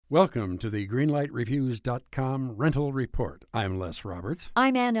Welcome to the GreenlightReviews.com Rental Report. I'm Les Roberts.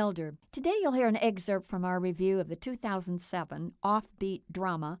 I'm Ann Elder. Today you'll hear an excerpt from our review of the 2007 offbeat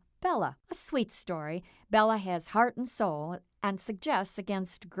drama, Bella. A sweet story, Bella has heart and soul and suggests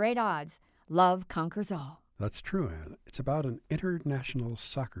against great odds, love conquers all. That's true, Ann. It's about an international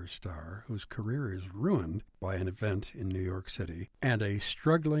soccer star whose career is ruined by an event in New York City and a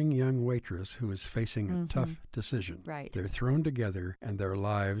struggling young waitress who is facing a tough decision. Right. They're thrown together and their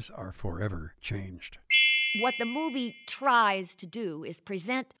lives are forever changed. What the movie tries to do is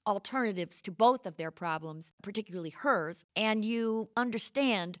present alternatives to both of their problems, particularly hers, and you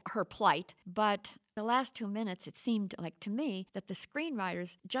understand her plight, but the last 2 minutes, it seemed like to me that the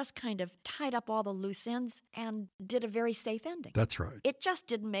screenwriters just kind of tied up all the loose ends and did a very safe ending. That's right. It just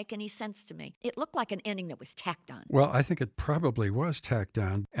didn't make any sense to me. It looked like an ending that was tacked on. Well, I think it probably was tacked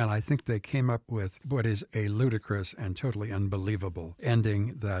on, and I think they came up with what is a ludicrous and totally unbelievable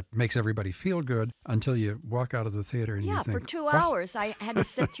ending that makes everybody feel good until you walk out of the theater and you think, for 2 what? hours, I had to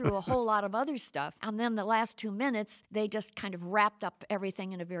sit through a whole lot of other stuff. And then the last 2 minutes, they just kind of wrapped up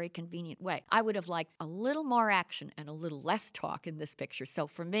everything in a very convenient way. I would have liked a little more action and a little less talk in this picture. So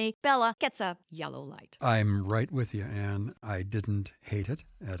for me, Bella gets a yellow light. I'm right with you, Anne. I didn't hate it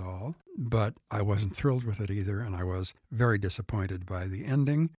at all, but I wasn't thrilled with it either, and I was very disappointed by the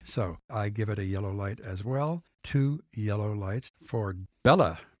ending. So I give it a yellow light as well. 2 yellow lights for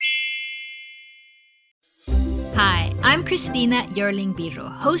Bella. Hi, I'm Christina Yerling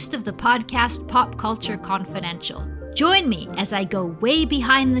Biro, host of the podcast Pop Culture Confidential. Join me as I go way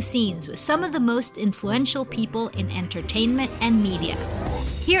behind the scenes with some of the most influential people in entertainment and media.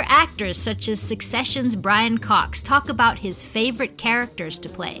 Hear actors such as Succession's Brian Cox talk about his favorite characters to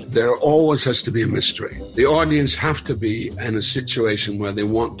play. There always has to be a mystery. The audience have to be in a situation where they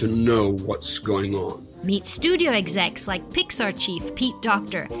want to know what's going on. Meet studio execs like Pixar chief Pete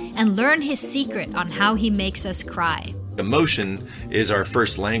Docter and learn his secret on how he makes us cry. Emotion is our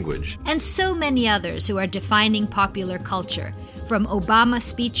first language. And so many others who are defining popular culture, from Obama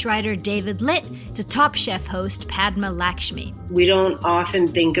speechwriter David Litt to Top Chef host Padma Lakshmi. We don't often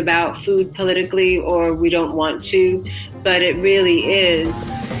think about food politically, or we don't want to, but it really is.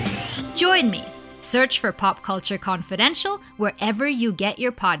 Join me. Search for Pop Culture Confidential wherever you get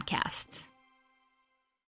your podcasts.